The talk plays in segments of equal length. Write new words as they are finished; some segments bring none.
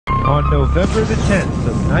On November the 10th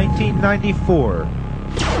of 1994,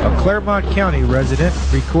 a Clermont County resident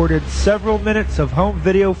recorded several minutes of home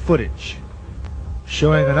video footage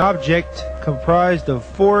showing an object comprised of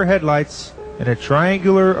 4 headlights in a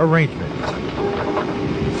triangular arrangement.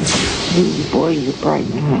 Boy, you're bright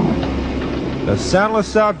now. The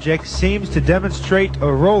soundless object seems to demonstrate a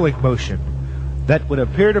rolling motion that would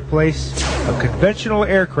appear to place a conventional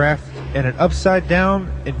aircraft in an upside-down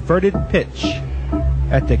inverted pitch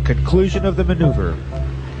at the conclusion of the maneuver.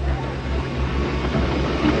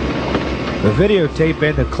 The videotape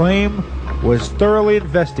and the claim was thoroughly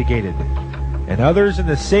investigated, and others in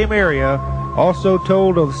the same area also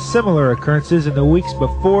told of similar occurrences in the weeks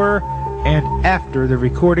before and after the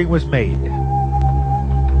recording was made.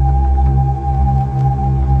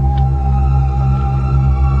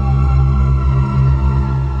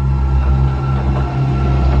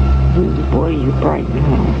 Boy, you're bright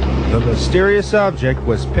now. The mysterious object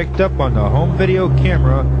was picked up on the home video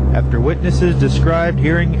camera after witnesses described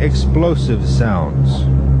hearing explosive sounds.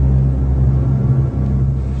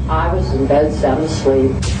 I was in bed, sound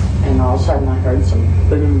asleep, and all of a sudden I heard some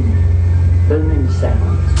booming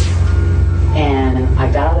sounds. And I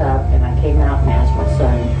got up and I came out and asked my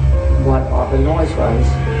son what all the noise was.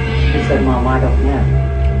 He said, "Mom, I don't know."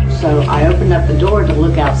 So I opened up the door to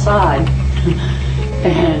look outside,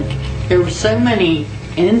 and there were so many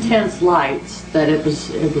intense lights that it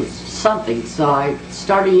was something. So I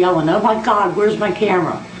started yelling, "Oh my God, where's my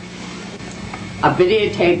camera?" I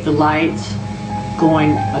videotaped the lights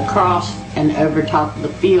going across and over top of the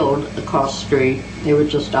field across the street. They were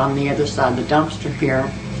just on the other side of the dumpster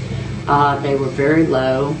here. They were very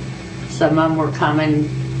low. Some of them were coming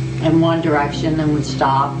in one direction and would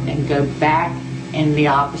stop and go back in the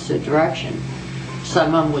opposite direction.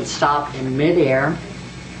 Some of them would stop in midair,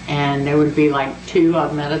 and there would be like 2 of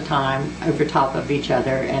them at a time over top of each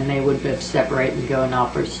other, and they would both separate and go in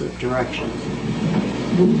opposite directions.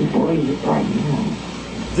 Boy, you're bright now.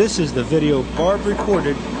 This is the video Barb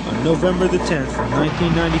recorded on November the 10th of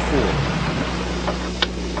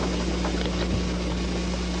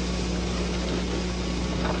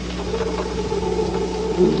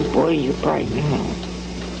 1994. Boy, you're bright now.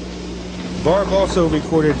 Barb also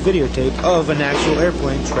recorded videotape of an actual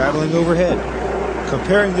airplane traveling overhead.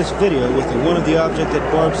 Comparing this video with the one of the object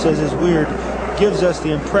that Barb says is weird gives us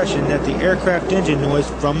the impression that the aircraft engine noise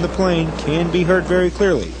from the plane can be heard very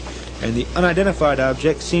clearly, and the unidentified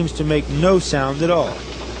object seems to make no sound at all.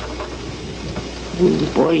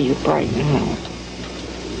 Boy, you're bright now.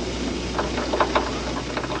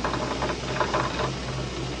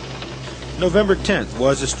 November 10th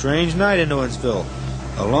was a strange night in Owensville.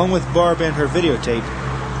 Along with Barb and her videotape,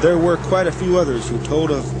 there were quite a few others who told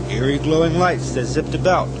of eerie glowing lights that zipped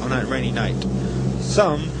about on that rainy night.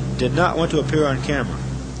 Some did not want to appear on camera.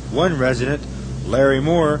 One resident, Larry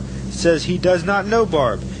Moore, says he does not know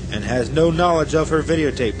Barb and has no knowledge of her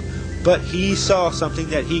videotape, but he saw something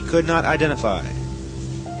that he could not identify.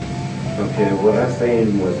 Okay, what I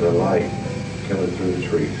seen was a light coming through the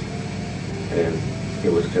trees, and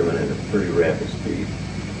it was coming at a pretty rapid speed,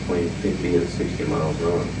 between 50 and 60 miles an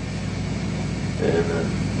hour. And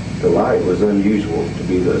the light was unusual to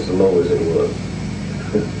be as low as it was.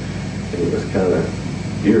 It was kind of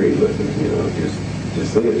eerie looking, you know, just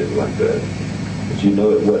seeing it like that. But you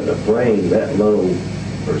know it wasn't a plane that low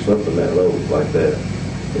or something that low like that.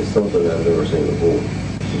 It's something I've never seen before.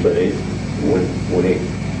 But when it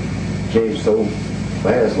came so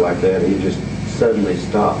fast like that, it just suddenly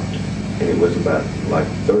stopped. And it was about like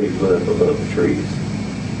 30 foot up above the trees.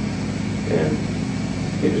 And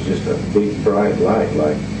it was just a big bright light,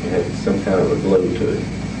 like it had some kind of a glow to it.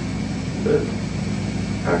 But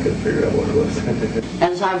I couldn't figure out what it was.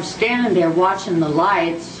 As I was standing there watching the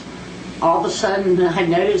lights, all of a sudden I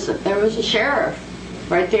noticed that there was a sheriff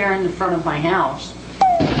right there in the front of my house.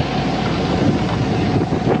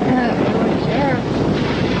 Sheriff.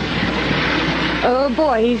 Oh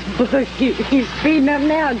boy, he's speeding up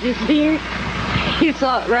now. Did you see him? You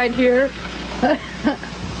saw it right here.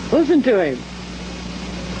 Listen to him.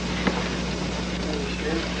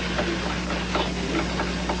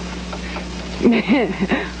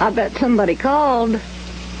 I bet somebody called.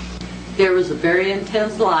 There was a very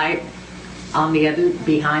intense light on the other,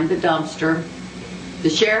 behind the dumpster. The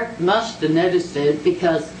sheriff must have noticed it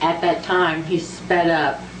because at that time he sped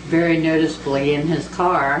up very noticeably in his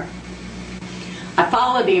car. I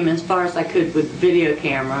followed him as far as I could with the video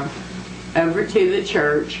camera over to the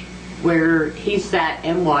church where he sat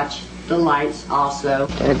and watched the lights also.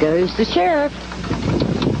 There goes the sheriff.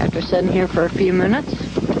 After sitting here for a few minutes.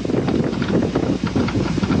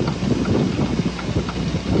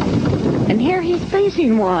 And here he's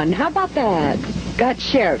facing one. How about that? Got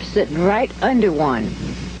sheriff sitting right under one.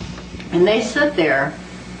 And they sit there.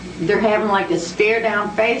 They're having like a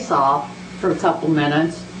stare-down face-off for a couple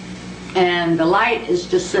minutes. And the light is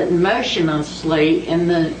just sitting motionlessly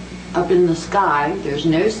up in the sky. There's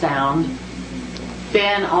no sound.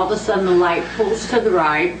 Then all of a sudden the light pulls to the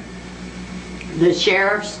right. The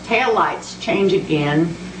sheriff's taillights change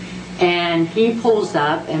again, and he pulls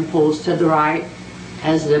up and pulls to the right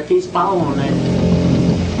as if he's following it.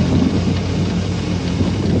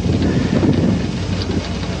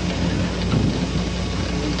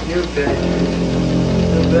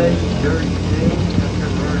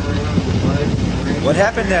 What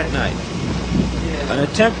happened that night? An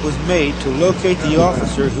attempt was made to locate the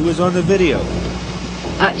officer who was on the video.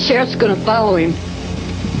 Sheriff's gonna follow him.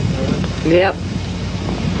 Yep.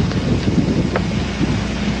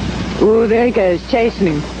 Ooh, there he goes, chasing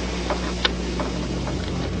him.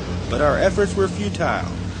 But our efforts were futile.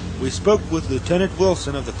 We spoke with Lieutenant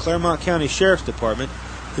Wilson of the Clermont County Sheriff's Department,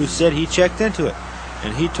 who said he checked into it,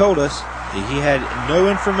 and he told us that he had no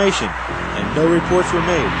information and no reports were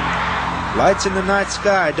made. Lights in the night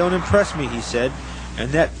sky don't impress me, he said,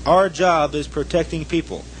 and that our job is protecting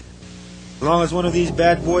people. As long as one of these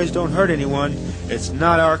bad boys don't hurt anyone, it's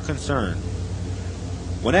not our concern.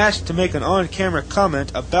 When asked to make an on-camera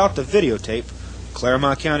comment about the videotape,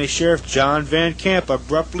 Clermont County Sheriff John Van Camp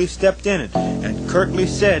abruptly stepped in and curtly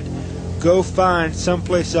said, "Go find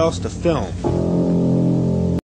someplace else to film."